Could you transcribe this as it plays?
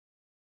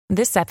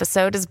This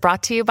episode is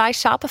brought to you by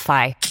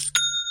Shopify.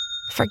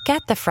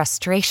 Forget the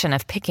frustration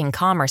of picking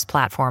commerce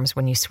platforms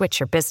when you switch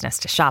your business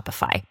to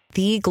Shopify,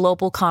 the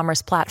global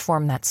commerce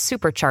platform that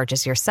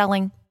supercharges your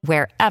selling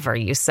wherever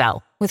you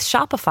sell. With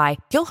Shopify,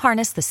 you'll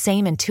harness the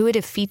same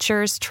intuitive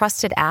features,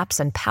 trusted apps,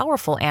 and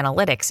powerful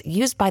analytics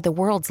used by the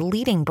world's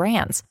leading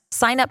brands.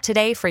 Sign up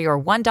today for your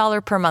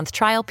 $1 per month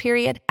trial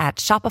period at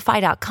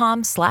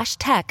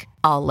shopify.com/tech,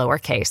 all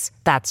lowercase.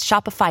 That's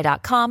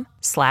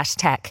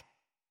shopify.com/tech.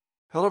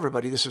 Hello,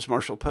 everybody. This is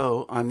Marshall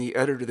Poe. I'm the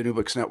editor of the New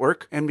Books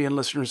Network. NBN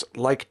listeners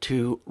like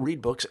to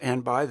read books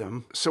and buy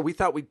them. So we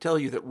thought we'd tell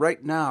you that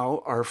right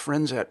now, our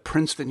friends at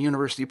Princeton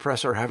University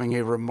Press are having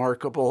a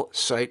remarkable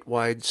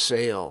site-wide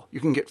sale. You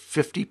can get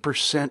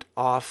 50%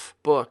 off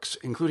books,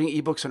 including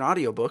ebooks and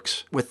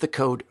audiobooks, with the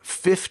code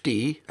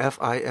 50,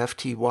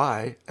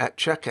 F-I-F-T-Y, at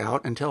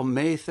checkout until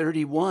May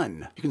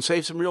 31. You can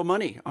save some real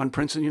money on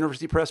Princeton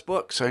University Press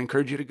books. I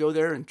encourage you to go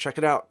there and check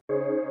it out.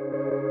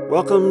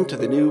 Welcome to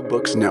the New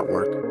Books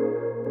Network.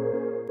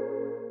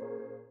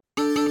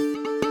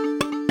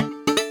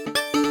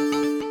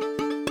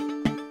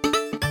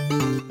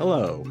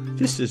 Hello,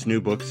 this is New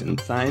Books in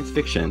Science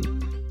Fiction.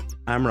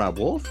 I'm Rob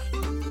Wolf.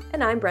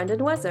 And I'm Brendan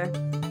Wesser.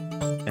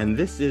 And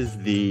this is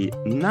the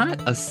Not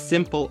a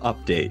Simple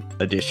Update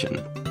edition.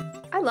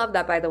 I love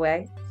that, by the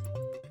way.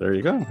 There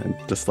you go. And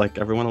just like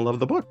everyone will love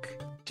the book.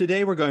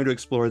 Today we're going to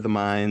explore the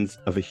minds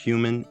of a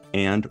human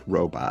and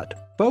robot,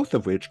 both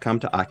of which come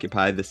to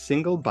occupy the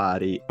single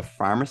body of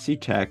pharmacy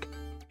tech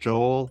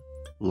Joel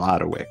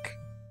Lodowick,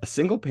 a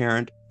single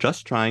parent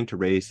just trying to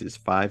raise his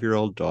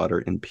 5-year-old daughter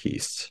in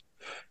peace.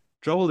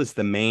 Joel is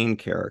the main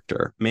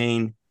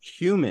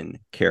human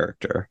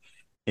character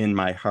in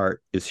My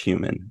Heart is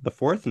Human, the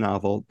fourth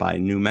novel by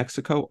New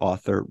Mexico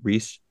author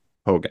Reese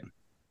Hogan.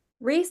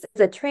 Reese is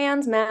a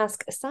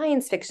trans-mask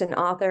science fiction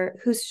author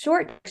whose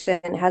short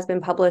fiction has been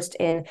published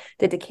in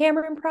The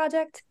Decameron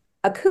Project,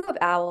 A Coup of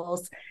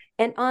Owls,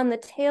 and on the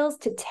Tales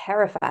to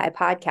Terrify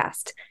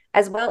podcast,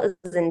 as well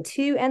as in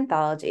 2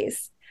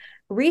 anthologies.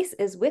 Reese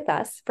is with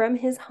us from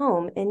his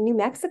home in New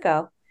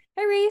Mexico.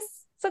 Hi, Reese.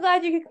 So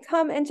glad you could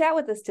come and chat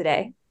with us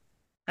today.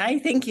 Hi,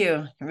 thank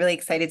you. I'm really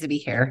excited to be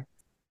here.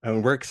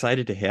 And we're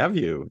excited to have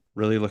you.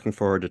 Really looking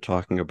forward to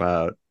talking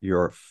about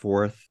your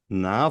fourth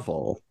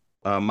novel.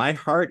 My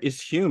Heart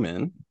is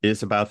Human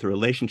is about the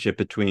relationship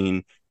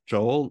between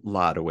Joel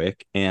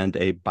Lodowick and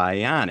a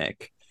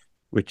bionic,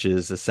 which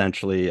is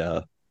essentially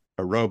a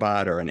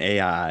robot or an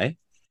AI.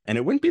 And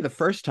it wouldn't be the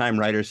first time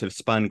writers have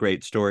spun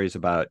great stories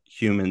about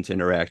humans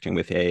interacting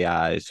with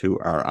AIs who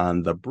are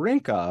on the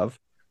brink of,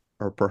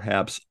 or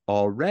perhaps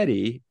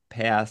already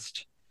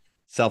past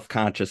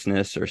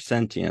self-consciousness or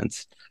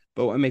sentience.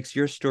 But what makes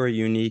your story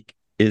unique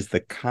is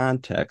the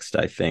context,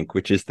 I think,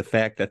 which is the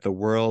fact that the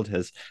world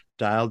has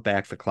dialed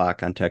back the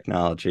clock on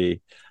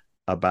technology.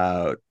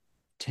 About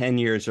 10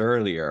 years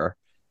earlier,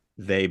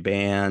 they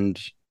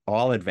banned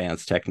all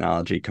advanced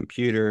technology,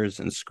 computers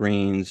and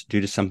screens,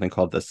 due to something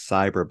called the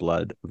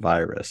cyberblood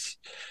virus.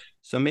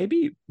 So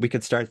maybe we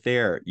could start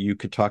there. You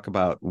could talk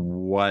about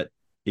what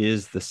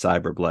is the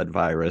cyberblood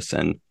virus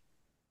and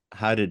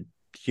how did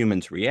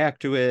humans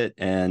react to it,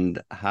 and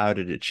how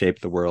did it shape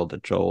the world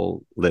that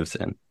Joel lives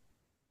in?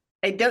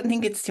 I don't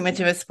think it's too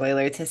much of a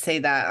spoiler to say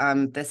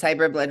that the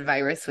cyberblood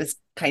virus was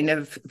kind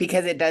of,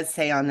 because it does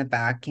say on the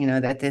back,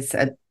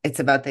 that it's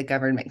about the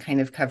government kind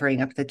of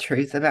covering up the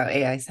truth about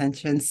AI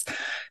sentience.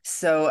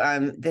 So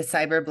the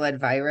cyberblood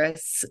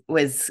virus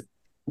was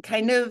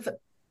kind of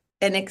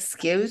an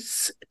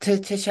excuse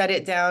to shut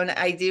it down.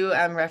 I do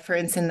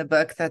reference in the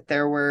book that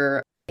there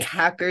were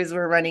hackers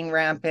were running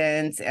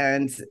rampant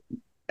and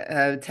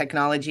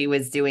technology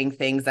was doing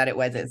things that it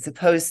wasn't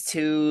supposed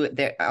to.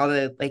 All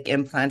the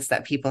implants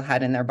that people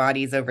had in their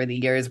bodies over the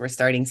years were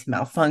starting to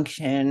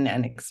malfunction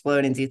and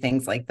explode and do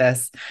things like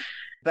this.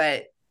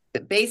 But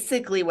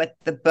basically what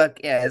the book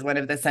is, one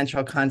of the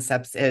central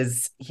concepts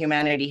is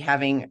humanity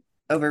having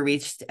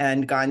overreached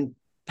and gone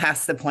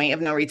past the point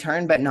of no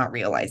return, but not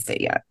realized it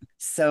yet.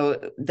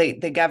 So the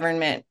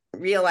government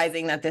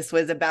realizing that this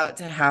was about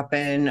to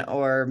happen,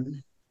 or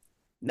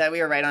that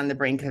we were right on the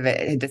brink of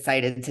it, had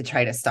decided to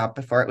try to stop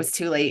before it was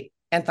too late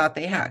and thought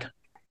they had.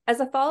 As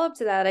a follow-up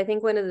to that, I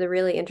think one of the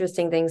really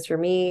interesting things for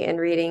me in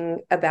reading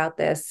about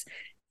this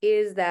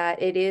is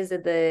that it is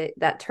at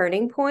that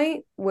turning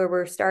point where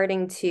we're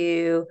starting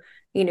to,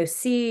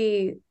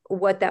 see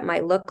what that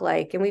might look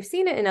like. And we've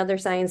seen it in other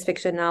science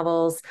fiction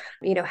novels,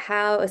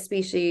 how a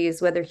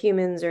species, whether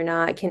humans or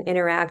not, can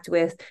interact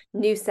with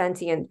new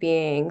sentient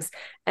beings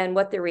and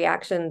what the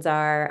reactions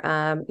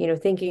are,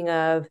 thinking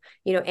of,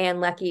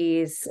 Anne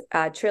Leckie's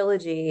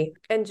trilogy,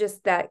 and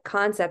just that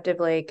concept of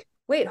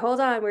wait, hold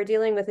on, we're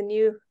dealing with a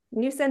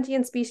new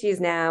sentient species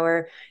now,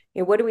 or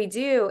what do we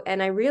do?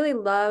 And I really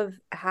love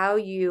how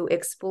you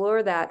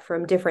explore that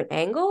from different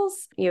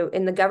angles,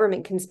 in the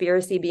government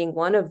conspiracy being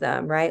one of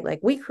them, right?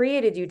 We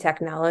created you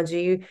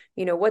technology,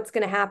 what's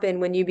going to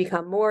happen when you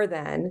become more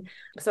than?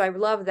 So I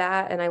love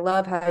that. And I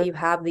love how you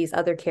have these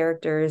other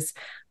characters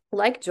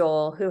like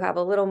Joel, who have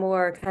a little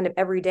more kind of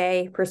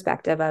everyday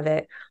perspective of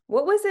it,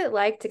 what was it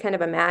like to kind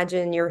of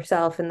imagine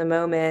yourself in the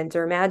moment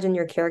or imagine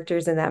your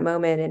characters in that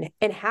moment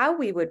and how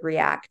we would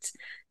react,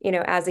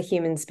 as a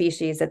human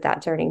species at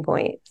that turning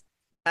point?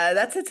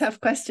 That's a tough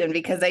question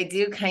because I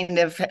do kind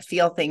of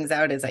feel things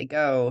out as I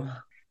go.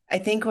 I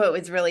think what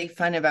was really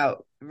fun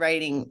about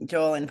writing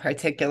Joel in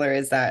particular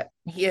is that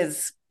he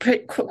is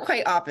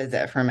quite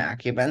opposite from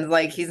Acubans.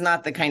 Like, he's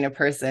not the kind of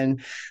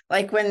person,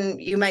 like when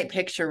you might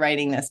picture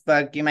writing this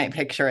book, you might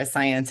picture a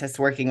scientist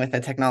working with the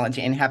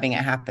technology and having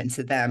it happen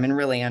to them and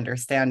really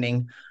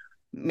understanding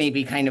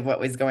maybe kind of what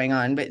was going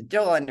on. But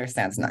Joel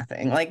understands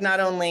nothing. Like, not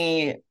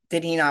only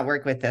did he not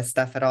work with this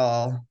stuff at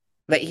all,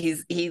 but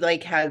he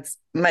like has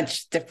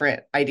much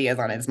different ideas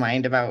on his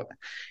mind about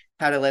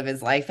how to live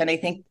his life. And I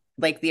think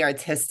like the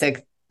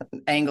artistic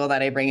angle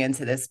that I bring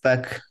into this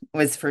book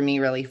was for me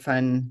really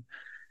fun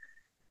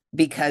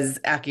because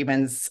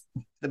Acubans,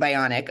 the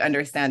bionic,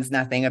 understands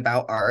nothing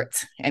about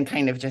art and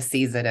kind of just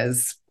sees it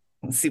as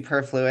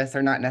superfluous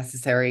or not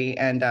necessary.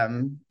 And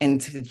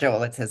to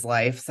Joel, it's his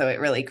life. So it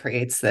really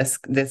creates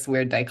this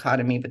weird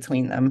dichotomy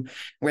between them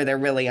where they're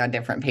really on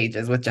different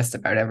pages with just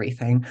about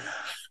everything.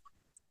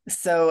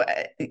 So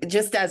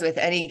just as with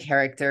any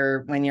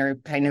character, when you're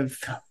kind of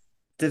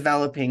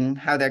developing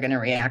how they're going to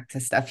react to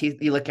stuff, you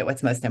look at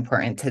what's most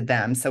important to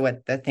them. So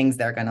what the things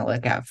they're going to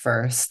look at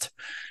first.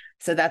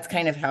 So that's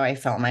kind of how I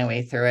felt my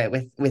way through it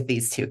with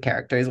these two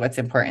characters. What's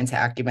important to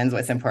Acubans,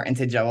 what's important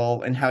to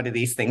Joel, and how do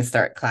these things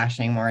start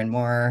clashing more and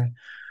more?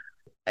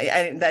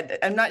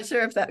 I'm not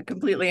sure if that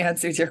completely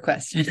answers your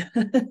question,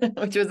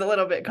 which was a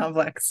little bit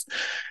complex.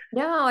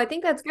 No, I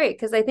think that's great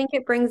because I think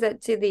it brings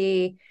it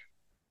to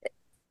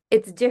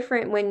it's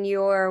different when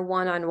you're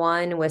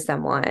one-on-one with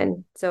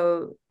someone.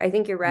 So I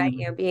think you're right,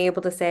 being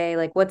able to say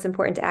like what's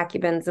important to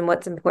Acubans and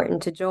what's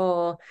important to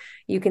Joel,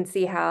 you can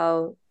see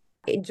how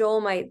Joel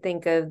might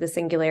think of the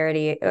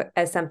singularity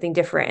as something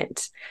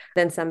different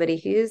than somebody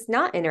who's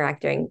not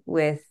interacting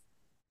with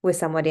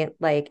somebody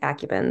like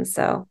Acubans.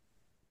 So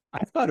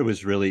I thought it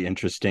was really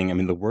interesting. I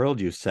mean, the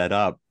world you set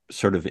up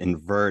sort of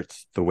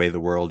inverts the way the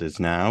world is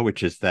now,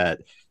 which is that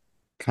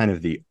kind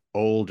of the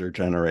older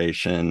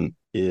generation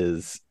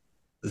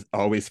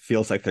always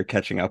feels like they're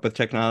catching up with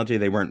technology.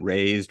 They weren't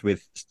raised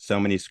with so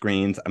many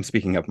screens. I'm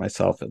speaking of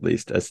myself, at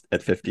least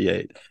at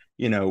 58,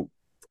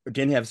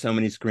 didn't have so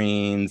many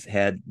screens,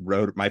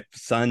 my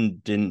son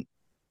didn't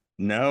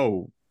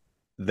know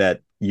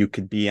that you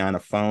could be on a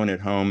phone at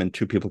home and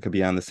two people could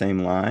be on the same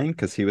line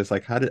because he was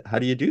like, how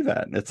do you do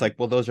that? And it's like,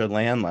 well, those are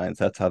landlines.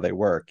 That's how they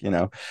work,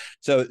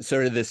 So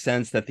sort of this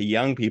sense that the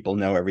young people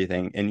know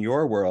everything in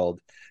your world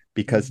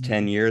because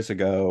 10 years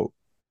ago,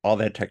 all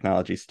that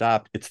technology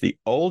stopped. It's the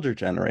older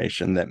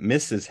generation that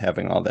misses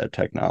having all that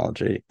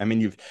technology. I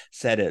mean, you've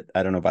said it,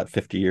 I don't know, about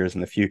 50 years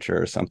in the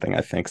future or something,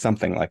 I think,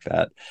 something like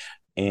that.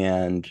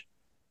 And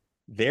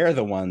they're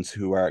the ones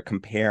who are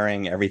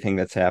comparing everything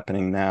that's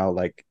happening now,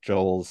 like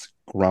Joel's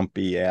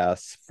grumpy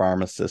ass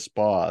pharmacist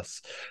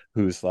boss,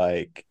 who's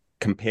like,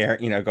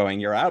 going,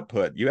 your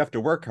output, you have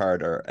to work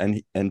harder.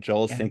 And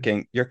Joel's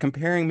thinking, you're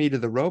comparing me to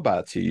the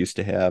robots you used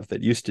to have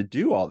that used to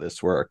do all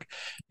this work.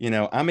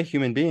 I'm a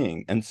human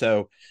being. And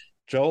so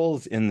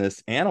Joel's in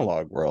this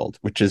analog world,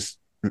 which is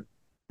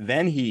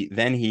then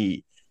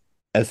he,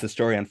 as the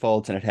story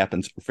unfolds, and it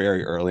happens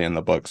very early in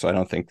the book, so I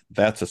don't think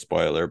that's a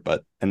spoiler,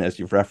 and as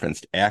you've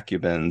referenced,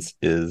 Acubans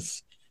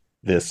is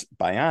this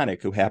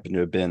bionic who happened to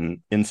have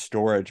been in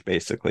storage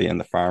basically in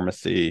the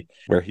pharmacy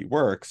where he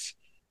works,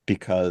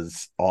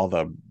 because all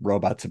the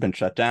robots have been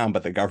shut down,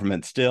 but the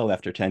government still,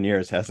 after 10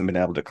 years, hasn't been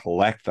able to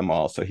collect them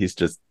all. So he's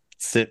just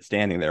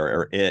standing there,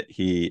 or it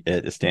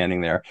is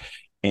standing there.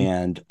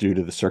 And due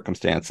to the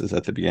circumstances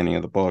at the beginning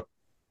of the book,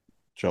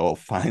 Joel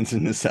finds a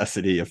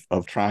necessity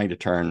of trying to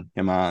turn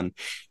him on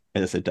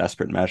as a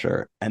desperate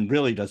measure and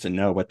really doesn't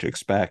know what to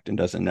expect and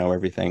doesn't know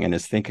everything and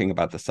is thinking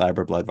about the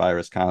cyberblood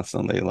virus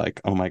constantly,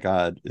 like, oh my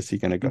God, is he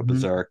going to go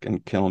berserk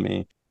and kill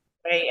me?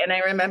 Right. And I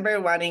remember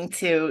wanting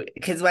to,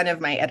 because one of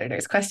my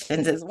editor's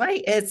questions is,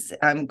 why is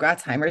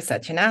Grotzheimer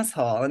such an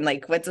asshole? And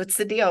like, what's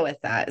the deal with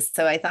that?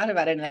 So I thought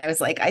about it and I was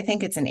like, I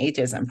think it's an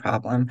ageism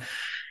problem.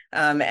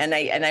 And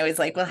I was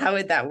like, well, how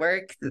would that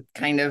work?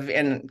 Kind of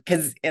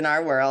because in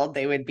our world,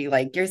 they would be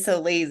like, you're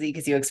so lazy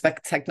because you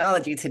expect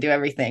technology to do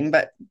everything.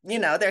 But,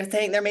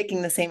 they're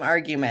making the same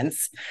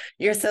arguments.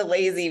 You're so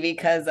lazy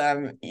because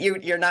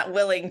you're not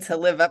willing to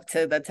live up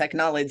to the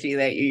technology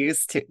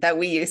that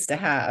we used to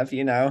have,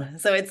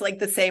 So it's like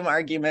the same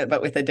argument,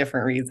 but with a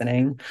different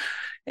reasoning.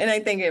 And I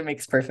think it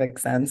makes perfect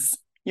sense.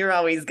 You're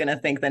always going to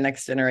think the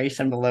next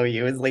generation below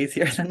you is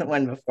lazier than the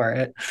one before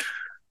it.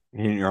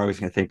 And you're always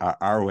going to think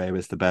our way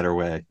was the better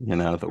way,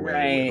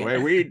 the way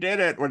we did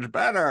it was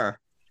better.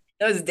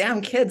 Those damn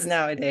kids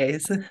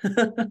nowadays.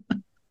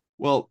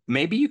 Well,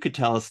 maybe you could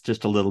tell us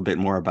just a little bit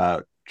more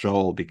about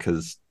Joel,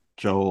 because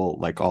Joel,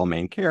 like all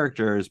main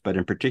characters, but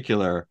in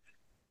particular,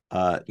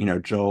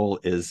 Joel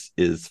is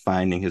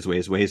finding his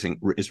ways,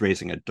 is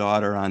raising a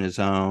daughter on his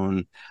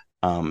own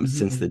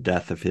since the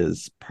death of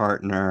his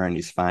partner, and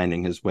he's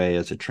finding his way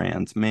as a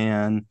trans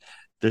man.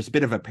 there's a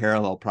bit of a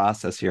parallel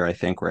process here, I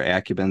think, where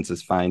Acubens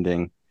is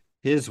finding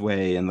his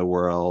way in the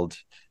world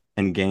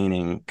and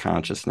gaining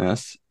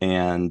consciousness,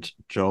 and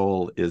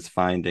Joel is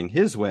finding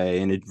his way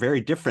in a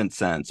very different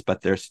sense,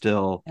 but there's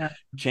still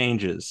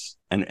changes.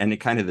 And it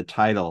kind of the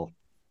title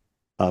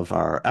of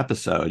our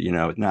episode,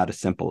 not a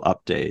simple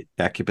update.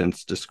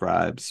 Acubens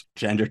describes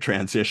gender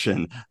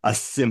transition, a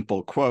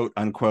simple, quote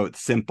unquote,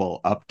 simple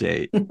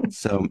update.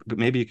 So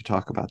maybe you could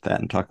talk about that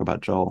and talk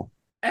about Joel.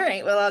 All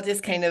right. Well, I'll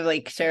just kind of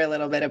like share a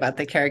little bit about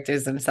the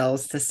characters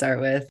themselves to start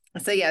with.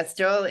 So yes,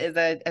 Joel is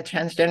a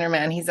transgender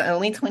man. He's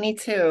only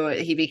 22.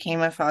 He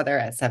became a father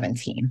at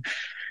 17.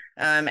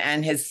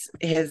 And his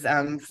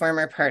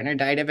former partner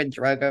died of a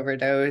drug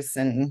overdose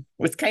and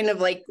was kind of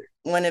like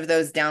one of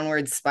those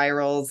downward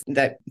spirals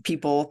that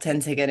people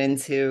tend to get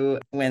into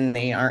when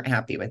they aren't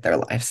happy with their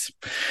lives.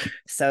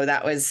 So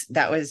that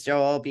was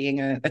Joel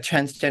being a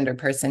transgender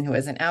person who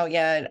isn't out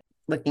yet,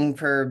 looking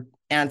for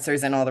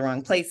answers in all the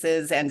wrong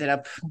places, ended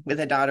up with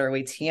a daughter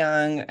way too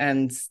young,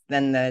 and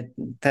then the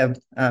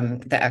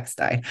ex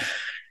died.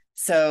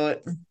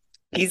 So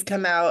he's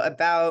come out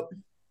about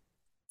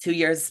 2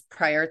 years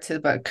prior to the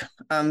book,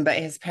 but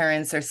his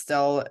parents are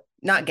still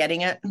not getting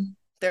it.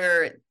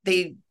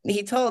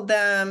 He told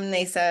them,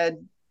 they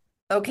said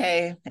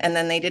okay, and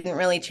then they didn't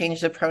really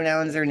change the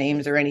pronouns or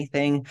names or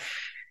anything.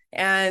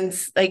 And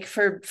like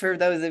for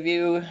those of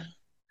you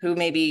who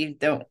maybe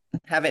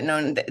haven't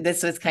known,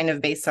 this was kind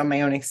of based on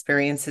my own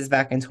experiences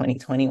back in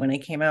 2020 when I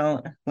came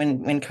out,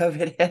 when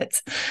COVID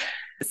hit.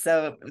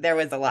 So there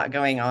was a lot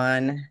going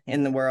on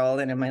in the world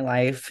and in my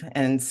life.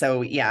 And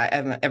so,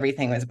 yeah,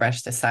 everything was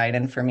brushed aside.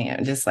 And for me,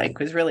 it just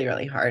was really,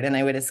 really hard. And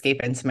I would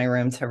escape into my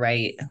room to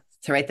write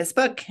this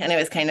book. And it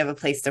was kind of a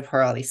place to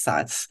pour all these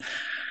thoughts.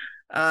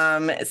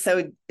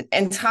 So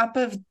on top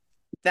of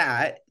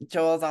that,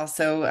 Joel's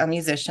also a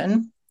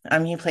musician.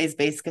 He plays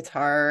bass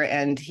guitar,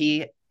 and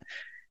he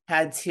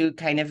had to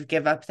kind of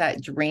give up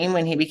that dream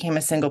when he became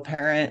a single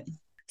parent.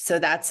 So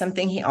that's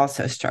something he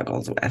also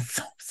struggles with.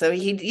 So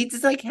he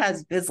just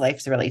has, his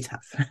life's really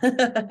tough.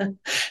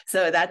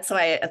 So that's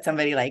why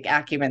somebody like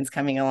Acubens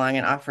coming along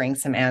and offering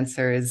some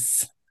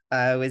answers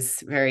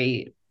was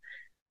very,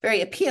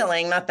 very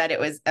appealing. Not that it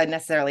was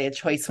necessarily a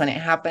choice when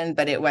it happened,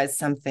 but it was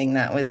something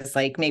that was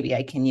like, maybe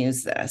I can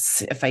use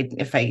this if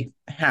I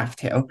have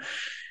to.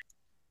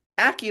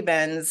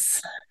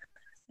 Acubens,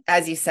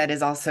 as you said,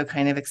 is also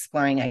kind of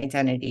exploring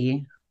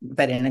identity,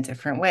 but in a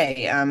different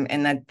way.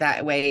 And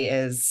that way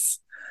is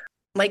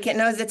like, it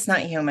knows it's not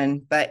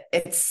human, but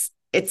it's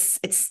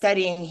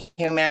studying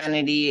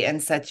humanity in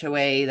such a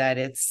way that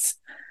it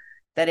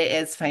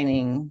is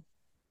finding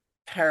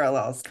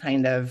parallels,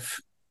 kind of,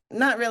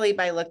 not really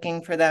by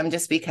looking for them,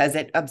 just because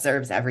it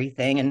observes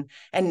everything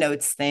and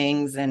notes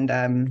things.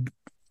 And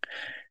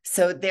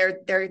so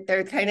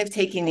they're kind of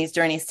taking these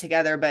journeys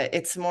together, but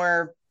it's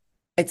more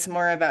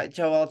about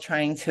Joel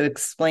trying to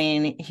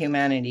explain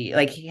humanity.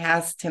 Like, he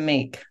has to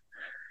make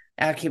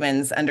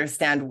Acubens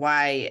understand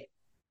why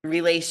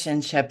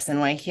relationships and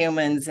why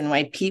humans and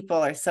why people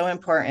are so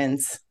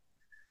important,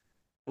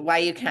 why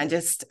you can't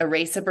just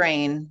erase a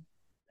brain,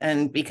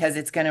 and because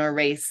it's going to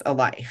erase a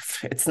life.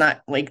 It's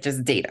not like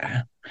just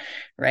data,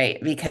 right?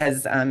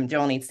 Because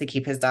Joel needs to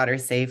keep his daughter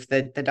safe.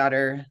 The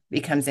daughter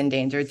becomes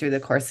endangered through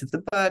the course of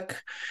the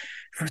book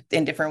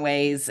in different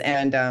ways.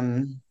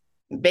 And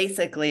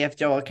basically, if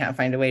Joel can't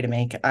find a way to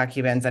make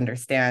Acubens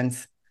understand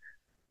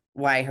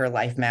why her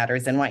life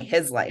matters and why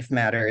his life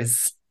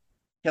matters,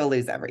 he'll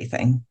lose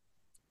everything.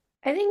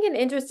 I think an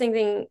interesting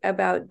thing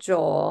about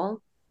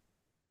Joel,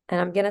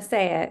 and I'm going to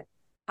say it,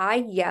 I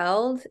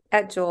yelled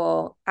at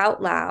Joel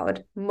out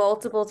loud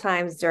multiple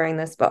times during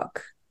this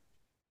book.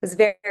 I was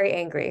very, very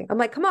angry. I'm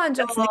like, come on,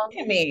 Joel. That's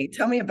new to me.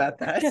 Tell me about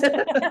that.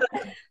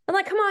 I'm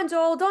like, come on,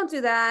 Joel, don't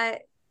do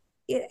that.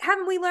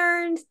 Haven't we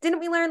learned? Didn't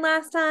we learn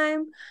last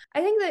time?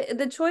 I think that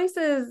the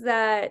choices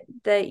that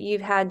you've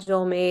had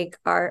Joel make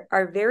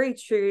are very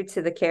true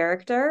to the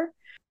character.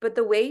 But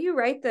the way you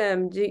write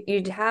them,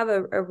 you'd have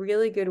a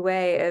really good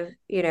way of,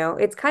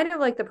 it's kind of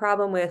like the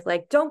problem with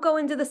like, don't go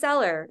into the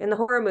cellar in the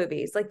horror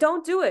movies. Like,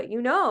 don't do it.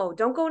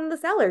 Don't go into the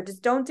cellar.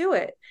 Just don't do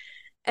it.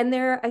 And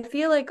there, I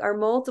feel like, are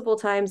multiple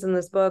times in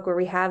this book where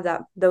we have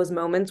those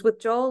moments with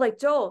Joel, like,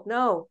 Joel,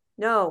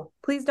 no,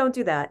 please don't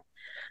do that.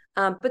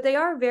 But they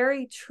are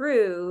very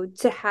true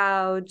to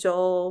how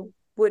Joel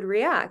would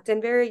react,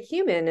 and very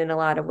human in a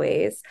lot of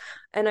ways.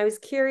 And I was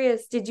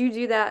curious, did you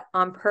do that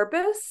on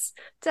purpose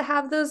to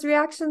have those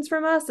reactions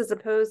from us, as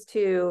opposed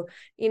to,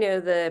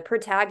 the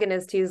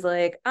protagonist who's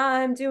like,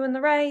 I'm doing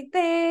the right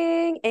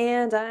thing,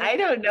 and I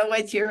don't know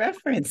what you're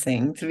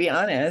referencing, to be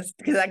honest,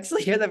 because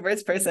actually you're the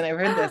first person I've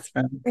heard this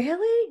from.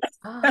 Really?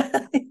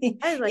 Oh.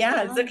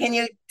 Yeah. So can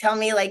you tell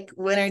me like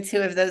one or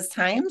two of those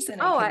times?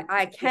 And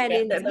I can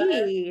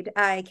indeed.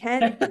 I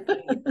can.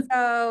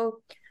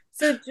 So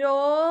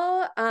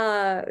Joel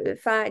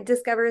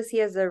discovers he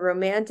has a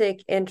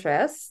romantic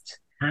interest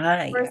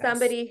for Yes.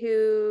 somebody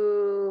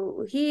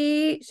who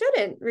he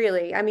shouldn't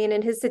really. I mean,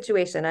 in his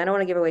situation, I don't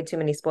want to give away too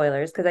many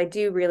spoilers because I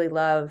do really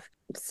love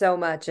so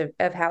much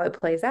of how it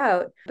plays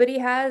out. But he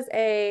has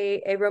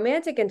a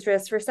romantic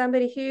interest for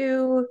somebody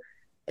who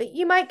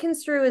you might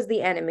construe as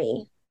the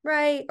enemy,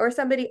 right? Or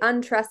somebody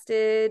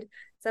untrusted,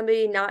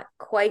 somebody not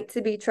quite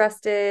to be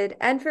trusted,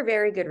 and for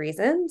very good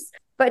reasons.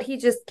 But he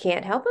just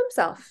can't help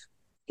himself.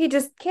 He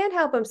just can't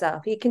help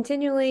himself. He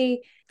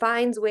continually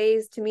finds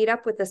ways to meet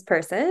up with this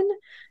person,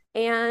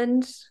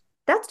 and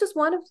that's just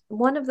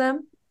one of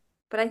them.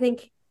 But I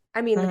think,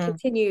 I mean, the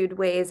continued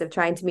ways of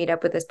trying to meet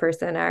up with this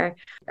person are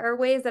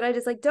ways that I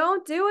just like,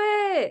 don't do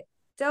it.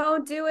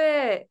 Don't do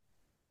it.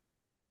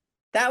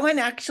 That one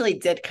actually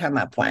did come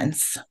up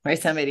once where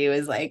somebody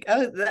was like,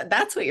 oh,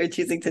 that's what you're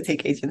choosing to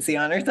take agency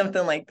on or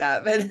something like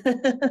that.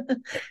 But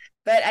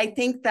but I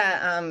think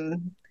that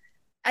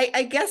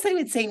I guess I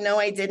would say no,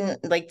 I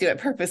didn't like do it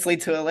purposely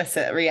to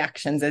elicit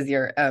reactions as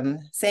you're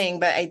saying,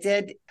 but I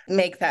did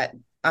make that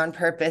on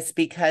purpose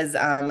because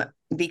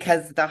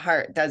the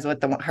heart does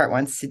what the heart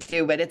wants to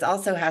do, but it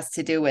also has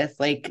to do with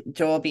like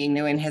Joel being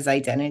new in his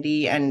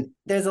identity. And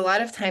there's a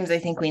lot of times I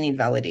think we need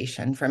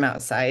validation from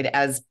outside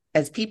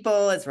as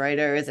people, as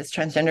writers, as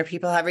transgender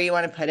people, however you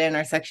want to put in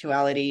our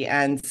sexuality.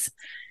 And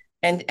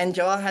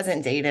Joel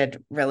hasn't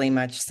dated really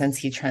much since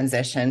he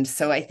transitioned.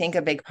 So I think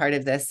a big part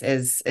of this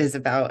is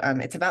about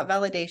it's about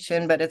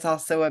validation, but it's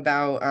also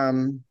about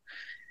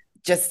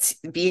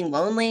just being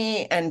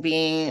lonely and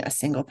being a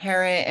single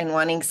parent and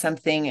wanting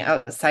something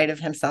outside of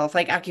himself.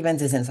 Like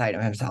Accubens is inside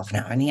of himself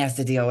now, and he has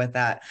to deal with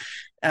that.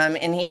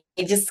 And he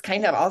just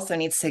kind of also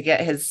needs to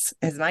get his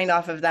mind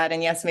off of that.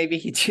 And yes, maybe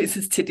he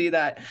chooses to do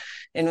that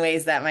in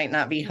ways that might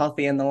not be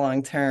healthy in the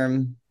long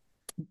term.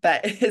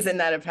 But isn't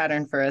that a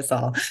pattern for us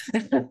all?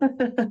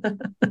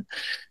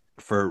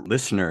 For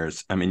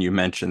listeners, I mean, you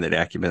mentioned that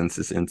Accubens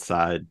is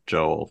inside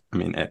Joel. I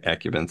mean,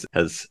 Accubens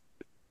has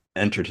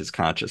entered his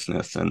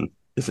consciousness and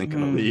isn't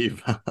going to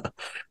leave.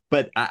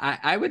 But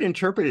I would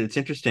interpret it. It's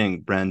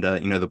interesting, Brenda,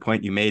 the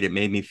point you made, it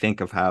made me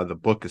think of how the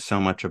book is so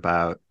much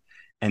about,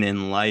 and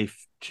in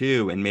life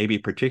too, and maybe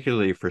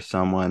particularly for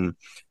someone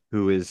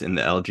who is in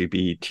the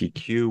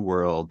LGBTQ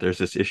world, there's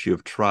this issue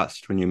of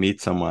trust. When you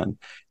meet someone,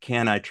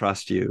 can I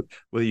trust you?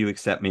 Will you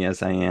accept me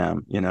as I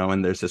am?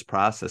 And there's this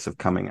process of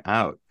coming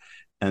out.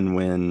 And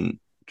when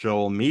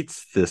Joel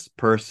meets this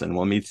person,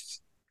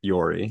 meets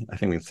Yori, I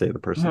think we can say the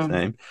person's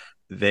name,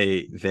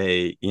 they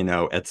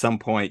at some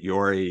point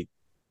Yori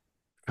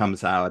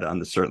comes out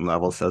on a certain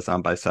level, says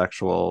I'm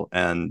bisexual,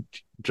 and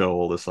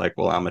Joel is like,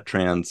 well, I'm a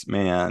trans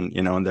man,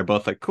 and they're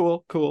both like,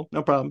 cool,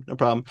 no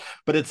problem.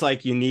 But it's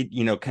like, you need,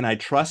 can I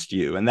trust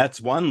you? And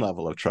that's one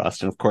level of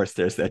trust. And of course,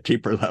 there's that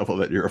deeper level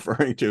that you're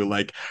referring to,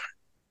 like,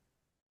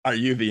 are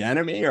you the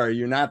enemy or are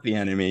you not the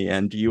enemy?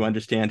 And do you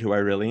understand who I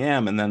really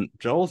am? And then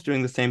Joel's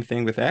doing the same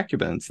thing with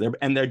Accubens.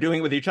 They're doing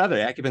it with each other.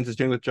 Accubens is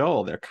doing it with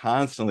Joel. They're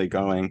constantly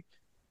going,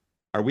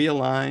 are we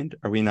aligned?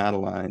 Are we not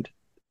aligned?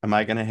 Am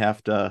I going to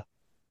have to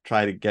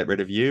try to get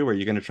rid of you? Or are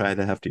you going to try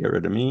to have to get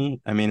rid of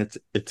me? I mean,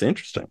 it's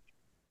interesting.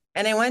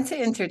 And I want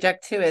to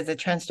interject too, as a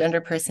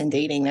transgender person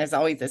dating, there's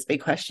always this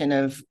big question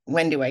of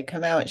when do I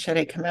come out? Should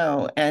I come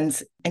out?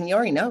 And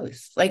Yori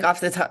knows, like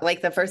off the top,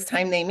 like the first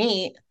time they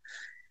meet,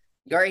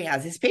 Yori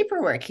has his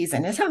paperwork. He's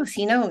in his house.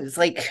 He knows,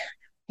 like,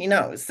 he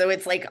knows. So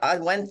it's like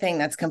one thing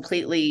that's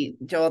completely,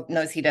 Joel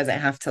knows he doesn't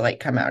have to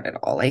like come out at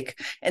all. Like,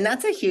 and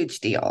that's a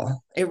huge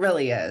deal. It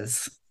really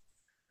is.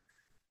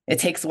 It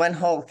takes one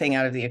whole thing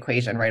out of the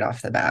equation right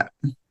off the bat.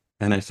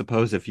 And I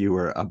suppose if you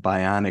were a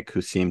bionic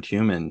who seemed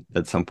human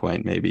at some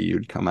point, maybe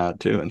you'd come out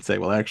too and say,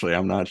 well, actually,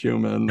 I'm not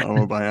human. I'm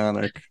a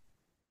bionic.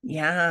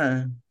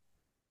 Yeah.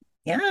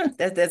 Yeah.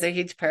 There's a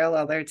huge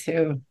parallel there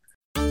too.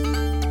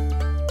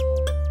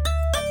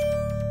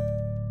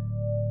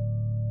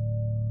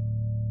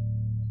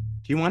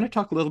 Do you want to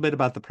talk a little bit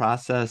about the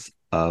process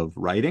of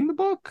writing the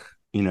book?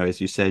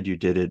 As you said, you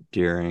did it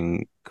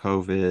during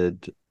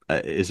COVID.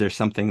 Is there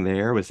something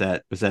there? Was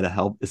that a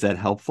help? Is that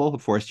helpful?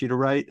 It forced you to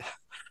write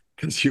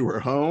because you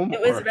were home?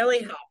 It was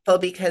really helpful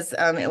because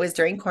it was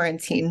during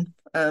quarantine.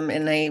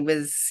 And I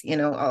was,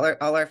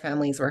 all our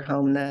families were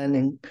home then,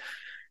 and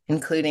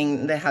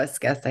including the house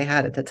guest I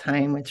had at the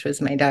time, which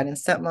was my dad and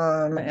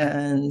stepmom,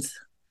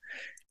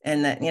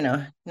 and that,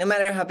 no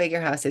matter how big your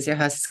house is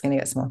going to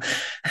get small.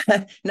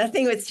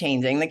 Nothing was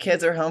changing. The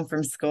kids were home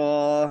from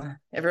school.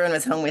 Everyone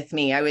was home with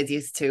me. I was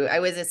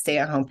a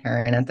stay-at-home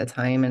parent at the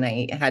time, and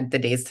I had the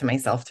days to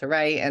myself to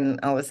write,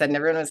 and all of a sudden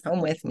everyone was home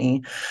with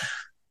me.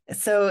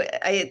 So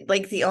I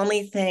like the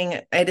only thing,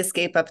 I'd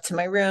escape up to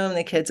my room.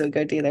 The kids would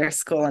go do their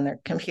school on their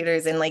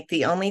computers. And like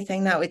the only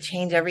thing that would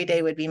change every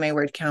day would be my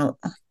word count.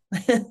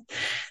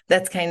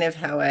 That's kind of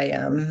how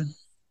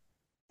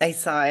I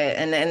saw it,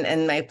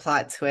 and my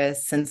plot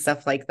twists and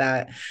stuff like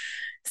that.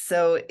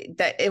 So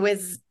that it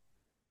was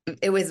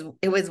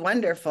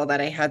wonderful that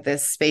I had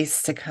this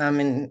space to come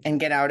and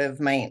get out of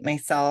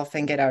myself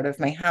and get out of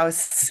my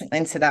house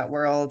into that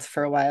world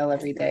for a while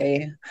every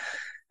day.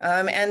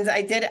 And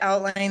I did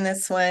outline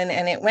this one,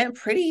 and it went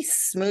pretty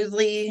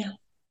smoothly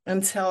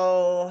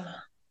until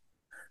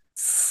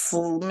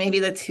maybe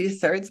the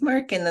 2/3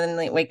 mark, and then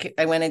like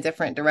I went a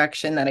different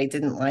direction that I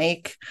didn't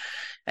like.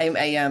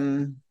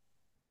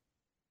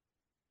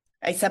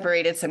 I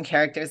separated some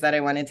characters that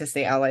I wanted to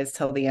stay allies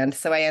till the end.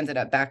 So I ended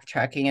up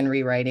backtracking and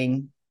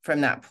rewriting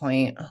from that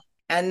point.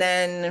 And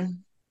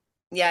then,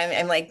 yeah,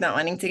 I'm like not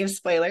wanting to give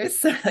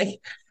spoilers.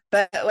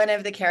 But one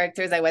of the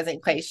characters, I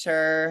wasn't quite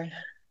sure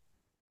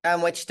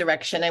which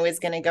direction I was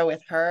going to go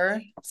with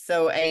her.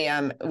 So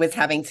I was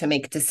having to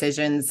make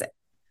decisions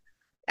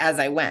as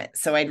I went.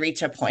 So I'd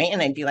reach a point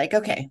and I'd be like,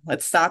 okay,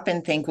 let's stop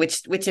and think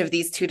which of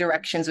these two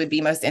directions would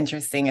be most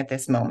interesting at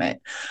this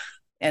moment.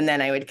 And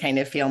then I would kind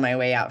of feel my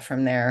way out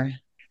from there.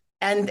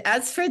 And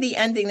as for the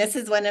ending, this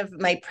is one of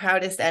my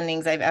proudest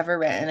endings I've ever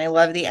written. I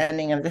love the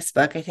ending of this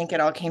book. I think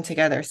it all came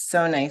together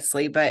so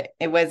nicely, but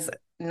it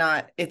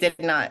did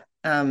not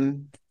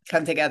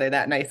come together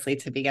that nicely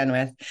to begin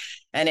with.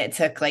 And it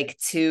took like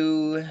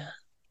two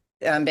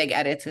big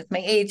edits with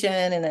my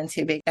agent and then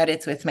two big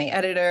edits with my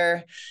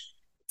editor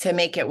to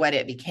make it what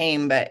it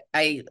became. But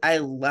I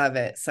love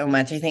it so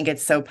much. I think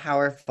it's so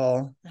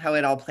powerful how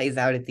it all plays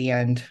out at the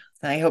end.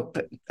 I hope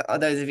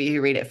those of you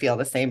who read it feel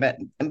the same, but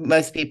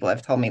most people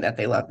have told me that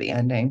they love the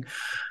ending.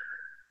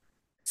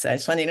 So I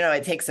just wanted you to know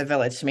it takes a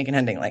village to make an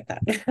ending like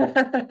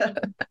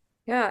that.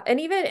 Yeah, and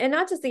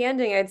not just the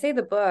ending, I'd say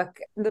the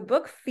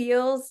book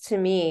feels to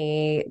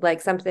me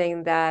like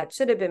something that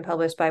should have been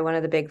published by one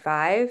of the big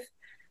five.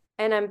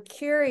 And I'm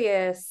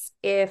curious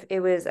if it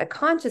was a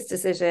conscious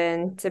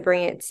decision to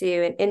bring it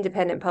to an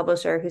independent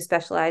publisher who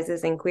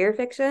specializes in queer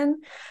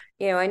fiction.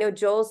 I know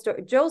Joel's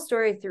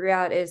story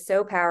throughout is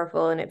so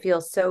powerful and it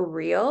feels so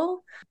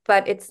real,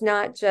 but it's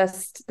not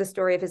just the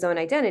story of his own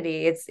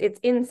identity. It's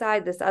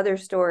inside this other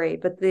story,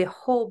 but the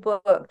whole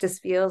book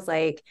just feels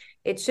like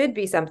it should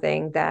be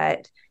something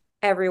that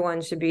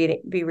everyone should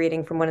be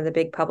reading from one of the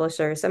big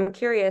publishers. So I'm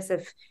curious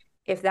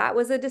if that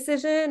was a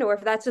decision or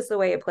if that's just the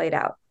way it played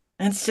out.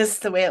 That's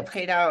just the way it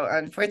played out.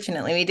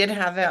 Unfortunately, we did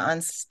have it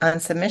on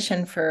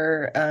submission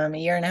for a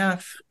year and a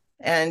half,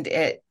 and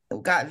it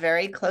got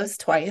very close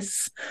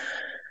twice.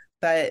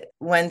 But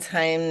one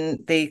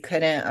time they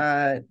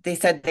couldn't. They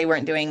said they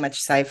weren't doing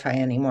much sci-fi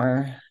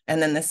anymore.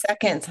 And then the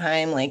second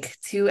time, like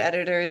two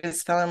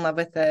editors fell in love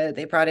with it.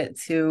 They brought it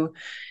to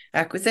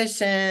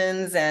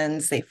acquisitions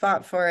and they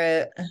fought for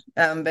it.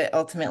 But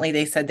ultimately,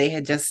 they said they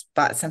had just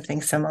bought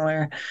something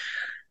similar,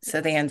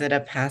 so they ended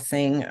up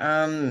passing.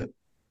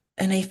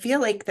 And I feel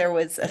like there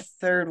was a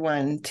third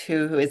one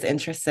too who was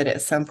interested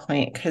at some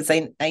point because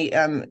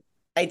I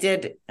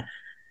did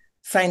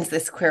find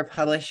this queer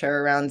publisher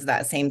around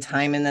that same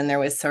time, and then there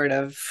was sort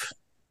of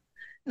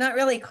not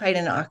really quite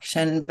an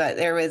auction, but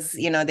there was,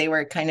 they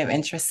were kind of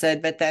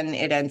interested, but then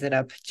it ended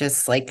up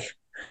just like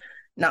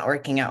not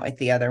working out with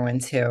the other one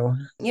too.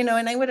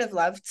 And I would have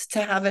loved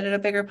to have it at a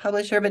bigger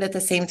publisher, but at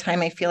the same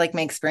time, I feel like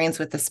my experience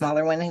with the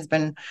smaller one has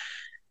been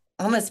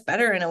almost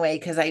better in a way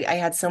because I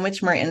had so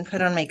much more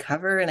input on my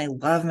cover, and I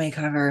love my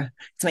cover.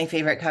 It's my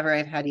favorite cover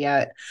I've had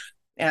yet.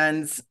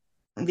 And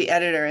the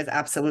editor is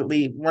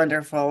absolutely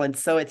wonderful and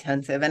so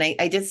attentive. And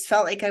I just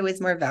felt like I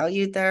was more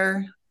valued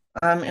there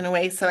in a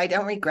way. So I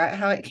don't regret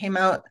how it came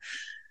out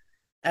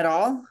at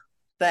all.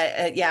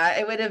 But yeah,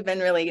 it would have been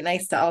really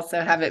nice to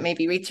also have it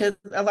maybe reach a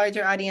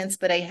larger audience.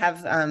 But I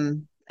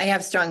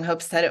have strong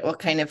hopes that it will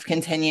kind of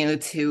continue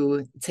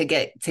to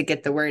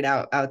get the word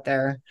out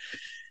there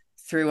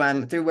through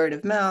word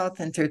of mouth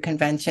and through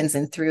conventions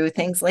and through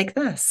things like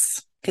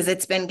this, because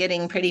it's been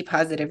getting pretty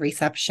positive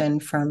reception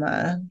from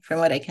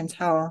what I can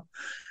tell,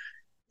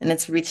 and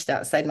it's reached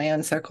outside my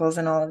own circles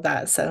and all of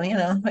that. So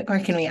what more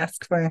can we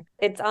ask for?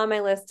 It's on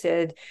my list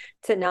to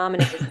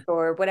nominate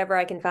for whatever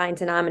I can find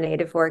to nominate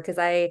it for, because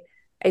I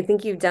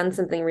think you've done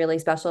something really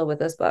special with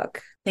this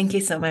book. Thank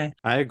you so much.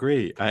 I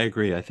agree.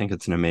 I think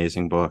it's an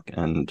amazing book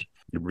and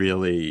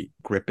really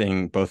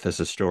gripping both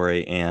as a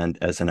story and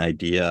as an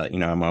idea.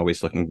 I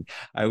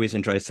always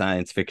enjoy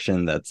science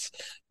fiction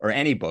or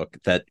any book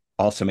that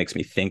also makes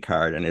me think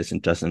hard and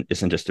isn't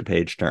just a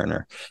page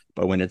turner.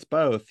 But when it's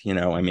both,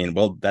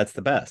 that's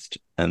the best.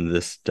 And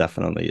this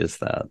definitely is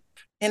that.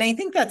 And I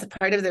think that's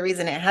part of the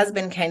reason it has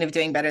been kind of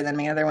doing better than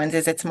my other ones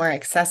is it's more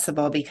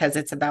accessible because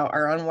it's about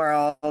our own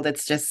world.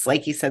 It's just,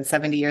 like you said,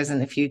 70 years in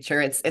the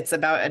future. It's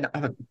about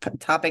a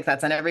topic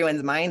that's on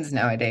everyone's minds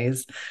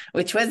nowadays,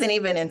 which wasn't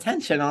even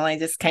intentional. I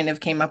just kind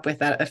of came up with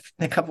that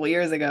a couple of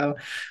years ago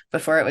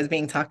before it was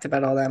being talked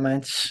about all that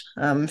much.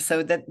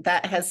 So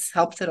that has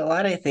helped it a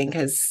lot, I think,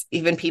 because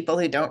even people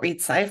who don't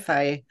read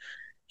sci-fi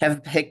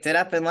have picked it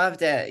up and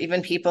loved it.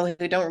 Even people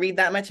who don't read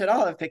that much at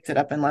all have picked it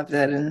up and loved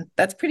it. And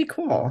that's pretty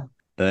cool.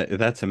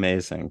 That's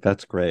amazing.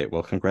 That's great.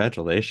 Well,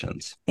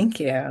 congratulations. Thank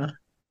you.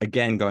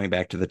 Again, going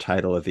back to the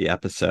title of the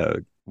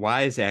episode,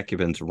 why is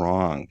Acubens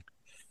wrong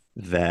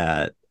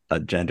that a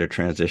gender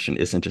transition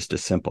isn't just a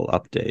simple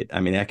update?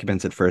 I mean,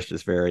 Acubens at first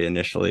is very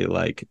initially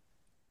like,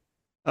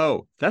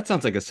 oh, that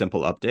sounds like a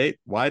simple update.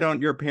 Why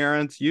don't your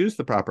parents use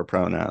the proper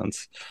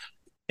pronouns?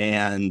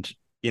 And,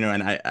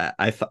 and I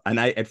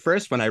at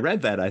first when I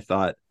read that, I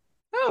thought,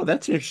 oh,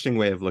 that's an interesting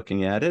way of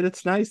looking at it.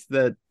 It's nice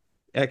that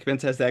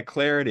Acubens has that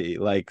clarity,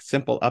 like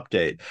simple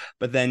update.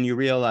 But then you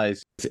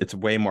realize it's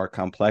way more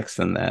complex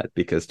than that,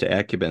 because to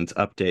Acubens,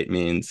 update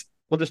means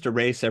we'll just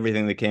erase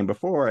everything that came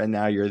before and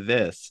now you're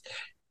this.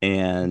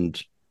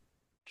 And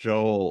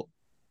Joel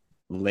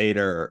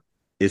later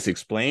is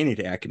explaining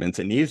to Acubens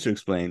and needs to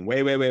explain,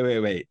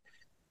 wait.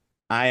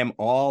 I am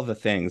all the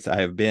things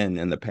I have been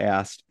in the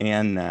past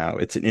and now.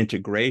 It's an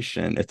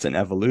integration, it's an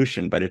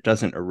evolution, but it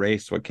doesn't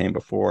erase what came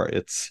before.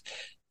 It's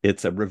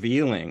a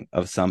revealing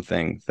of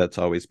something that's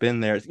always been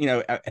there.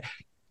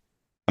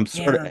 I'm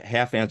sort of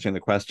half answering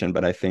the question,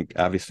 but I think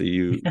obviously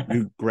you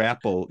have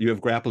grappled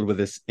with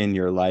this in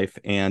your life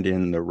and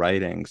in the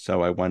writing.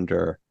 So I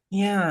wonder.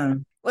 Yeah.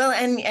 Well,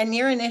 and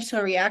your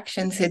initial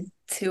reaction to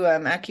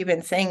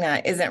Acuben saying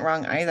that isn't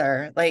wrong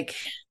either. Like,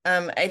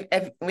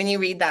 when you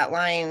read that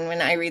line,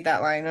 when I read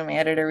that line, when my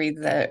editor reads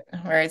it,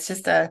 where it's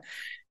just a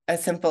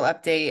simple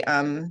update,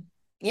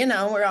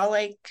 we're all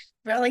like,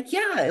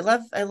 yeah, I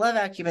love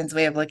Acuben's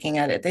way of looking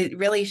at it. It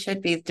really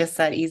should be just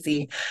that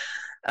easy.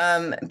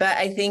 But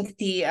I think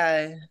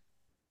the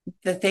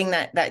thing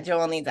that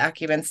Joel needs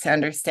Acubens to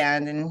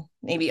understand, and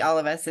maybe all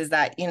of us, is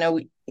that,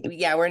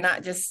 we're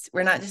not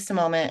just a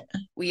moment.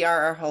 We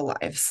are our whole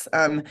lives.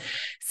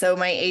 So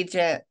my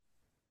agent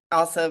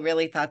also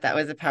really thought that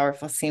was a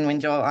powerful scene when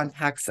Joel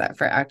unpacks that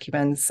for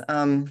Acubens.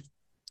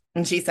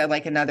 And she said,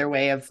 like, another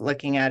way of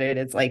looking at it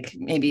is like,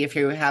 maybe if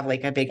you have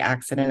like a big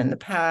accident in the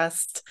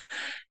past,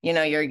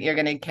 you're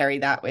going to carry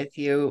that with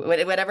you.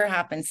 Whatever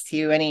happens to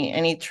you,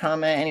 any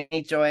trauma,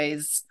 any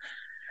joys.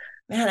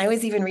 Man, I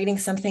was even reading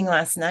something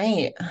last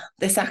night.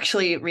 This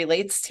actually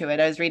relates to it.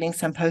 I was reading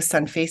some posts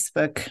on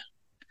Facebook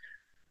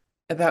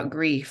about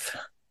grief,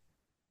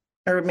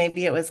 or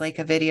maybe it was like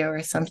a video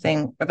or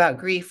something about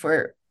grief,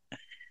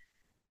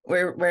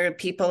 where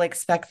people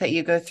expect that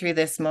you go through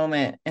this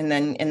moment and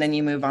then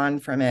you move on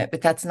from it,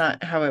 but that's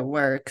not how it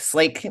works.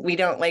 Like, we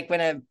don't, like,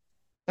 when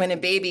a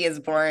baby is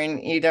born,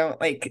 you don't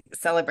like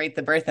celebrate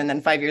the birth and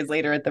then 5 years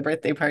later at the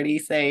birthday party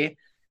say,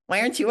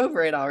 why aren't you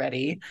over it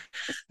already?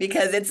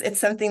 Because it's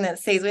something that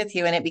stays with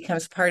you and it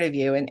becomes part of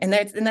you, and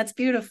that's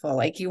beautiful.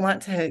 Like, you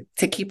want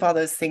to keep all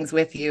those things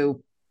with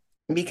you,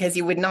 because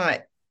you would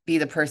not be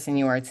the person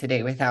you are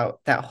today without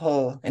that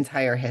whole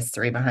entire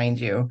history behind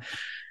you.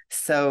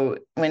 So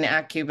when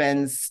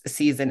Acubens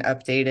sees an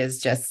update as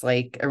just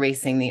like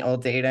erasing the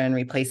old data and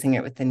replacing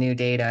it with the new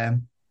data,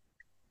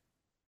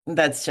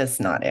 that's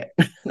just not it.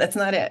 That's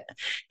not it.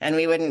 And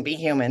we wouldn't be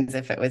humans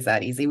if it was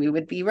that easy. We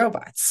would be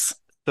robots.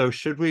 So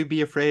should we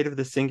be afraid of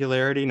the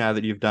singularity now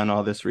that you've done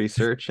all this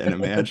research and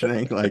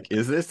imagining, like,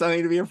 is this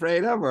something to be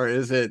afraid of, or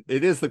is it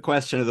is the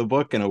question of the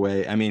book in a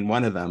way? I mean,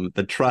 one of them,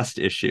 the trust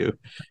issue.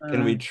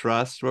 Can we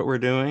trust what we're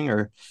doing,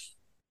 or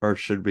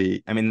should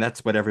we? I mean,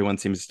 that's what everyone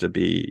seems to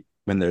be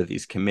when there are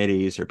these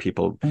committees or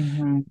people,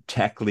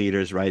 tech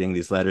leaders writing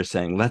these letters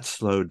saying, let's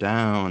slow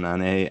down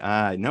on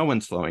AI. No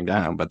one's slowing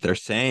down, but they're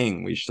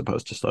saying we're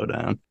supposed to slow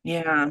down.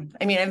 Yeah.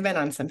 I mean, I've been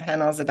on some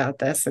panels about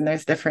this and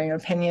there's differing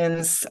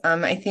opinions.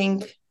 I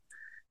think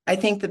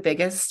the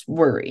biggest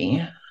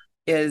worry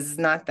is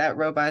not that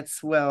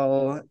robots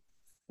will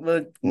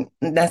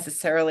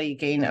necessarily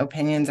gain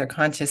opinions or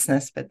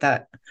consciousness, but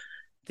that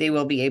they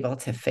will be able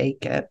to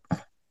fake it,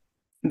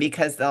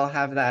 because they'll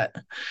have that.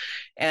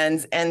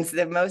 And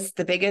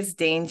the biggest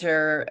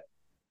danger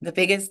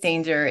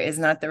is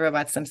not the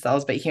robots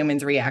themselves, but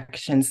humans'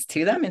 reactions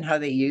to them and how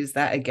they use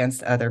that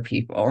against other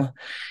people.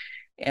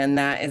 And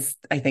that is,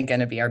 I think, going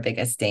to be our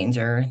biggest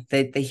danger.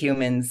 That the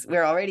humans,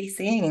 we're already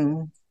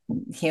seeing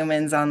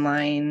humans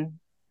online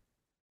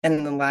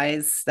and the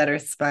lies that are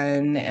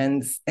spun,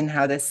 and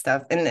how this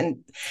stuff,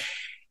 and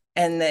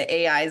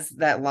the AIs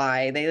that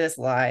lie,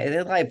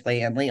 they lie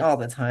blatantly all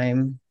the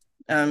time.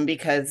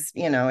 Because,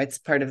 it's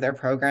part of their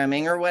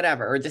programming or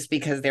whatever, or just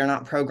because they're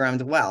not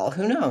programmed well.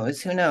 Who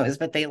knows?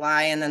 But they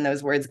lie, and then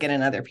those words get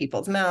in other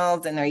people's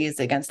mouths and they're used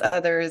against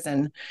others,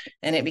 and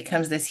it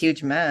becomes this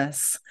huge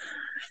mess.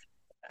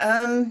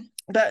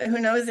 But who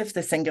knows if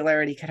the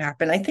singularity could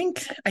happen? I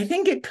think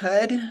it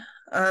could,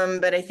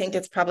 but I think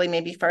it's probably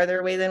maybe farther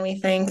away than we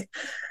think.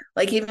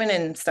 Like, even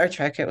in Star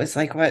Trek, it was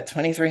like, what,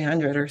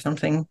 2300 or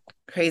something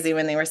crazy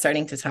when they were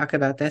starting to talk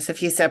about this.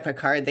 If you said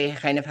Picard, they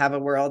kind of have a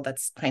world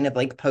that's kind of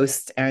like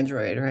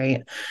post-Android,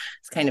 right?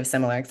 It's kind of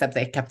similar, except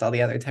they kept all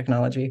the other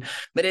technology.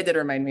 But it did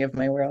remind me of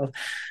my world.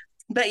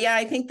 But yeah,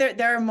 I think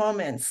there are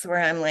moments where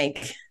I'm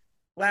like,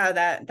 wow,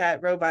 that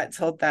robot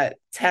told that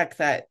tech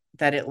that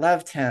it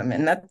loved him.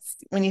 And that's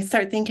when you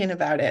start thinking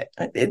about it,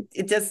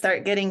 it just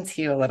start getting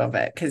to you a little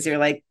bit, because you're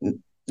like,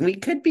 we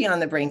could be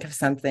on the brink of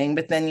something,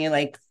 but then you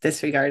like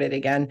disregard it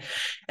again.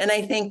 And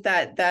I think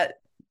that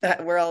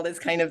world is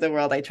kind of the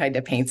world I tried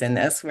to paint in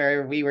this,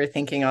 where we were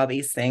thinking all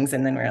these things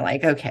and then we're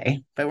like,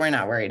 okay, but we're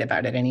not worried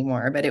about it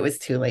anymore. But it was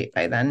too late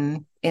by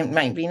then. It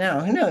might be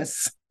now. Who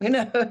knows? I'm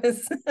a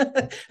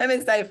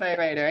sci-fi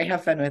writer. I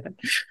have fun with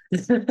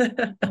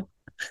it.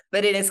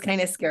 But it is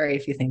kind of scary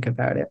if you think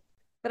about it.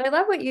 But I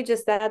love what you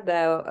just said,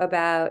 though,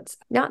 about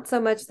not so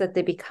much that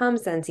they become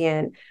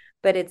sentient,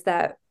 but it's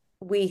that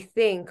we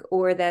think,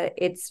 or that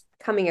it's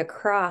coming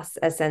across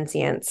as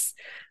sentience,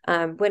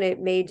 when it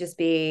may just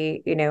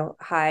be,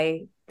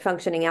 high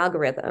functioning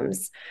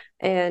algorithms.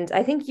 And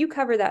I think you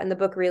cover that in the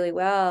book really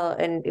well.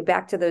 And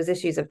back to those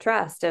issues of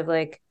trust, of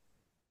like,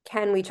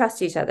 can we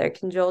trust each other?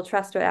 Can Joel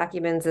trust what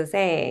Acubens is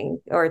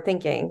saying or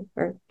thinking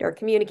or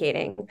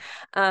communicating?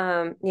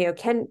 Can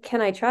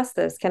I trust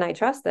this? Can I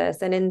trust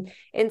this? And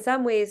in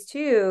some ways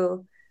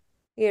too,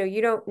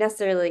 you don't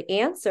necessarily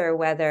answer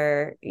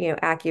whether,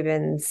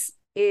 Acubens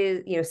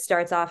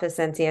starts off as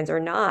sentient or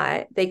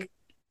not.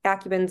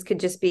 Acubens could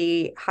just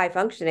be high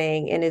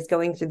functioning and is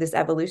going through this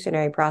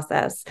evolutionary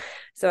process.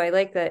 So I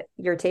like that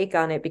your take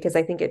on it, because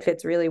I think it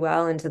fits really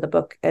well into the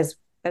book as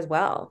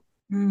well.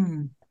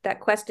 That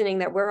questioning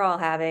that we're all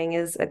having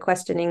is a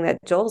questioning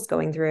that Joel's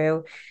going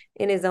through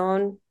in his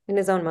own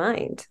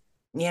mind.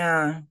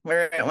 Yeah,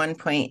 where at one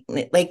point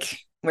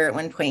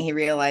he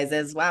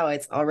realizes, wow,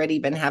 it's already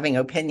been having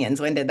opinions.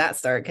 When did that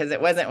start? Because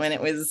it wasn't when it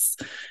was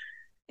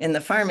in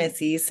the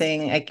pharmacy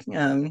saying, I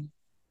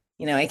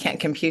can't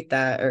compute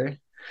that, or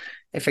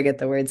I forget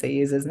the words it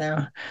uses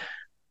now.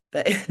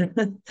 But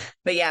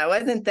but yeah, it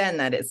wasn't then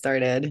that it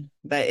started.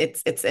 But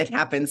it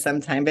happens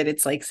sometime, but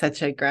it's like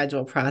such a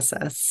gradual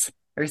process,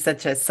 or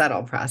such a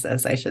subtle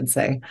process, I should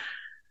say,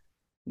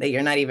 that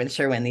you're not even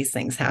sure when these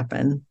things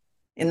happen.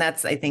 And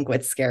that's, I think,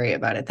 what's scary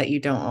about it, that you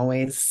don't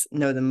always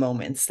know the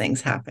moments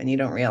things happen. You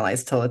don't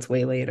realize till it's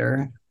way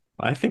later.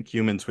 I think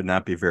humans would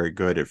not be very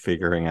good at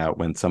figuring out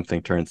when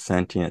something turns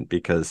sentient,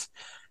 because,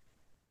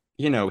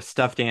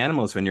 stuffed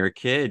animals, when you're a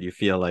kid, you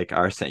feel like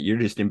you're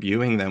just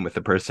imbuing them with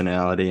the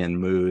personality and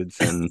moods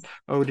and,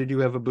 oh, did you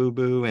have a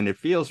boo-boo? And it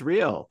feels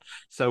real.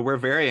 So we're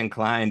very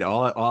inclined,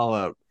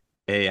 all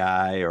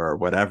AI or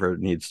whatever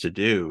it needs to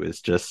do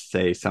is just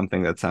say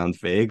something that sounds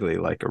vaguely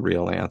like a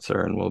real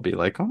answer, and we'll be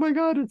like, oh my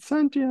God, it's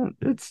sentient.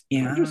 It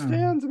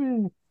understands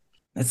me.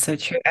 That's so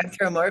true.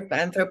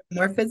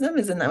 Anthropomorphism,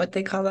 isn't that what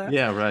they call that?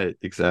 Yeah, right.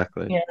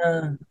 Exactly.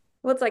 Yeah.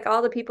 Well, it's like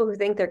all the people who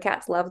think their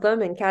cats love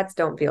them, and cats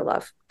don't feel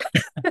love.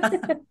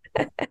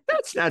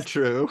 That's not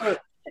true.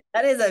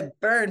 That is a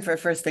burn for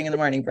first thing in the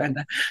morning,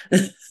 Brenda.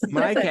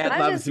 My cat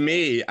loves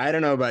me. I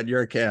don't know about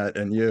your cat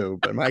and you,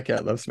 but my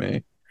cat loves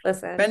me.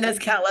 Listen, Brenda's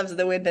cat loves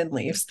the wind and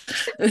leaves.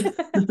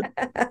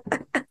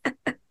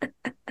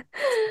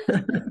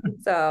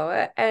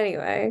 So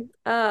anyway,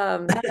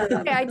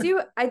 okay, I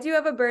do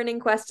have a burning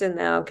question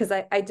though, because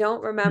I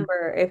don't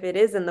remember if it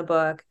is in the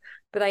book,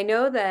 but I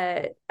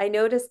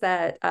noticed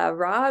that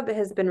Rob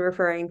has been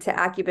referring to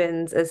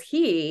Acubens as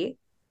he,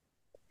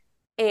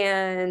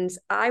 and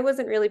I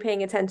wasn't really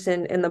paying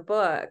attention in the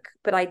book,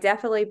 but I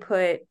definitely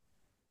put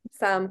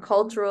some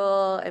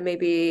cultural and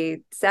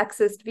maybe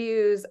sexist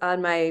views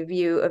on my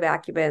view of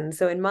Acubens.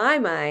 So in my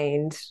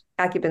mind,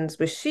 Acubens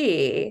was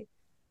she.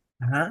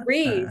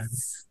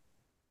 Reese,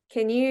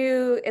 can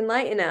you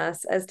enlighten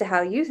us as to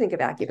how you think of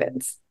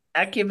Acubens?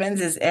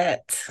 Acubens is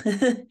it.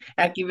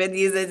 Acubens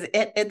uses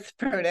its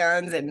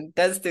pronouns and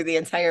does through the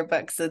entire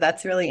book. So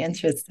that's really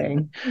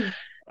interesting.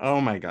 Oh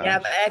my gosh. Yeah,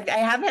 but I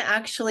haven't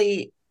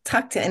actually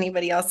talked to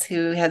anybody else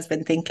who has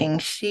been thinking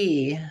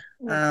she.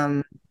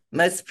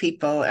 Most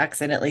people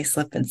accidentally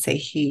slip and say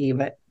he,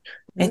 but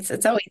it's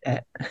always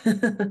it.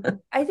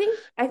 I think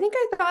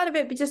I thought of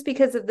it just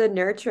because of the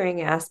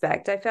nurturing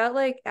aspect. I felt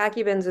like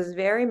Acubens was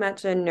very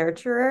much a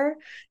nurturer,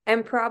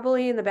 and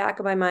probably in the back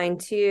of my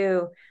mind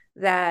too,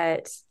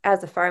 that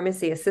as a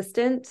pharmacy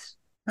assistant,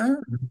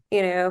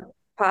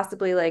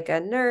 possibly like a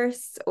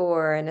nurse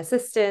or an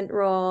assistant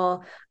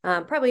role,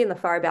 probably in the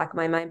far back of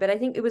my mind. But I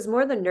think it was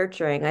more the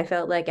nurturing. I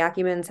felt like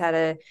Acubens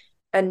had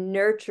a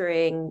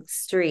nurturing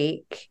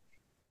streak.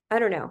 I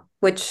don't know,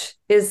 which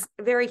is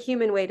a very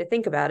human way to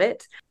think about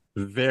it.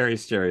 Very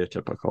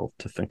stereotypical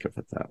to think of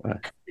it that way.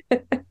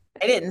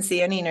 I didn't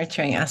see any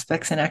nurturing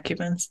aspects in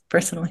Acubens,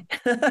 personally.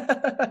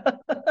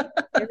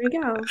 There we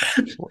go.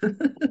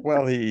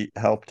 Well, he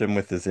helped him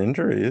with his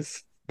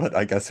injuries, but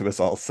I guess it was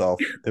also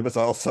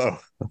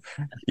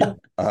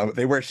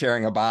they were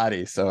sharing a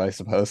body, so I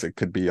suppose it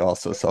could be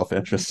also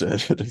self-interested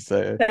to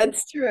say.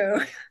 That's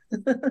true.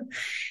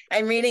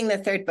 I'm reading the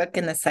third book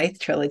in the Scythe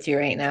trilogy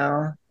right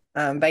now,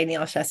 by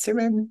Neil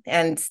Shusterman,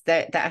 and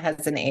that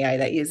has an AI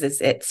that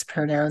uses its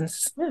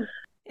pronouns.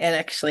 And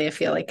actually, I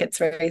feel like it's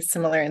very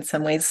similar in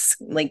some ways,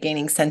 like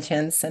gaining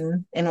sentience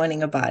and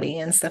wanting a body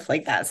and stuff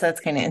like that. So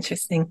that's kind of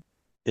interesting.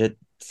 It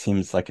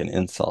seems like an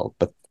insult,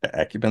 but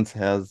Acubens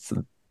has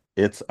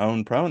its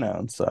own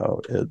pronouns,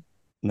 so it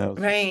knows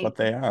what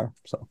they are.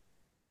 So,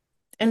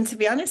 and to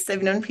be honest,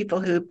 I've known people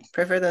who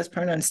prefer those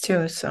pronouns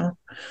too. So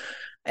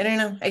I don't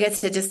know. I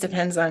guess it just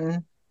depends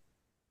on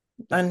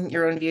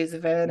your own views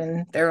of it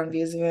and their own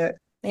views of it.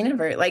 I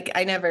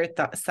never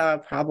saw a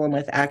problem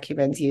with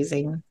Acubens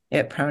using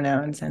it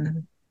pronouns,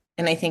 and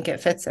I think it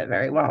fits it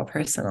very well,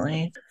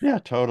 personally. Yeah,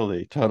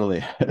 totally.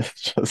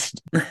 It's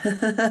just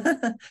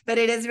but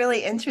it is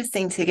really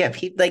interesting to get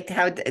people, like,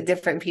 how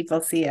different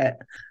people see it.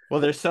 Well,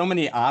 there's so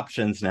many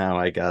options now,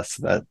 I guess,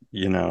 that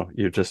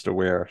you're just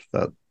aware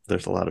that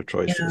there's a lot of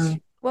choices.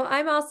 Well,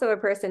 I'm also a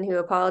person who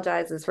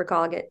apologizes for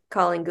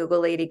calling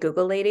Google Lady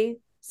Google Lady.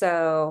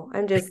 So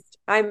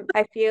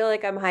I feel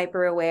like I'm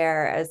hyper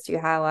aware as to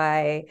how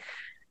I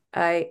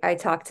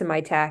talk to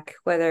my tech,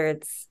 whether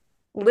it's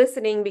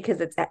listening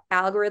because it's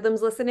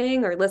algorithms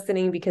listening or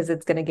listening because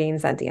it's going to gain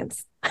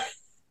sentience.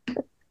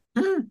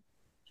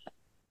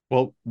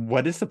 Well,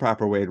 what is the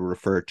proper way to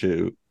refer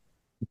to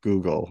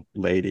Google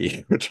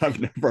Lady, which I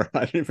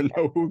don't even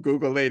know who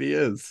Google Lady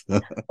is.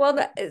 Well,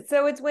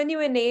 so it's when you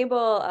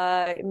enable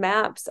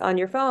maps on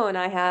your phone,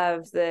 I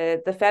have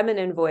the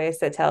feminine voice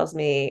that tells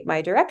me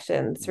my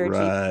directions for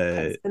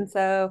GPS. Right. And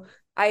so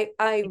I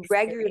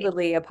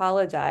regularly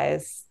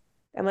apologize.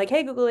 I'm like,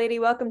 hey, Google lady,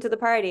 welcome to the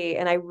party.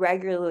 And I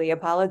regularly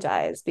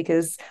apologize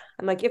because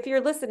I'm like, if you're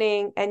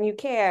listening and you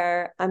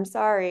care, I'm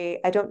sorry.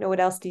 I don't know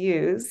what else to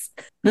use.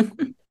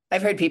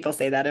 I've heard people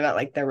say that about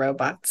like the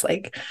robots,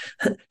 like,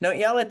 don't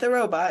yell at the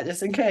robot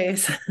just in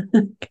case.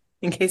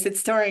 In case it's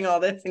storing all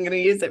this, I'm going to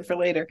use it for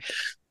later.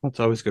 It's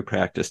always good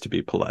practice to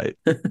be polite.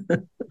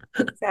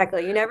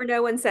 Exactly. You never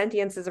know when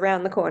sentience is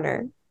around the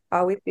corner.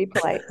 Always be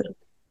polite.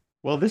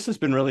 Well, this has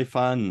been really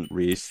fun,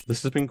 Reese.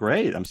 This has been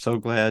great. I'm so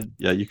glad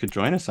you could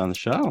join us on the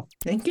show.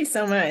 Thank you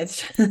so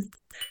much.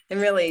 And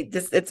really,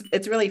 just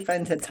it's really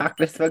fun to talk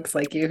with folks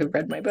like you who've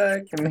read my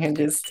book and who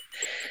just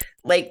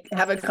like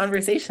have a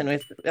conversation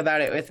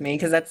about it with me,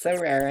 because that's so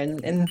rare.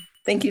 And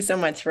thank you so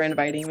much for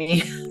inviting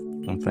me.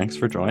 Well, thanks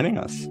for joining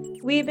us.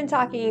 We've been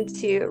talking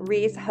to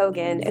Reese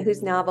Hogan,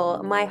 whose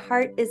novel My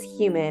Heart is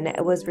Human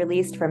was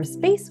released from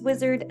Space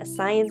Wizard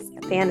Science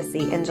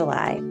Fantasy in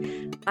July.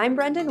 I'm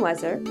Brendan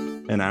Weser.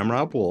 And I'm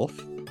Rob Wolf.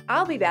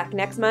 I'll be back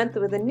next month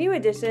with a new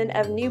edition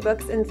of New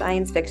Books in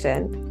Science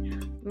Fiction.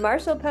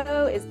 Marshall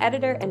Poe is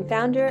editor and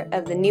founder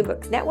of the New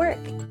Books Network,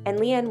 and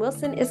Leanne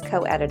Wilson is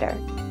co-editor.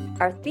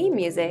 Our theme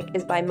music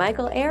is by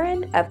Michael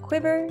Aaron of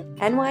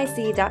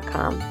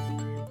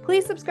QuiverNYC.com.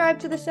 Please subscribe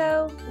to the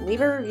show,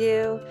 leave a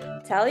review,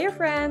 tell your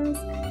friends,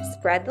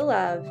 spread the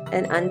love,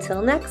 and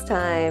until next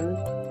time.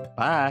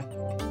 Bye.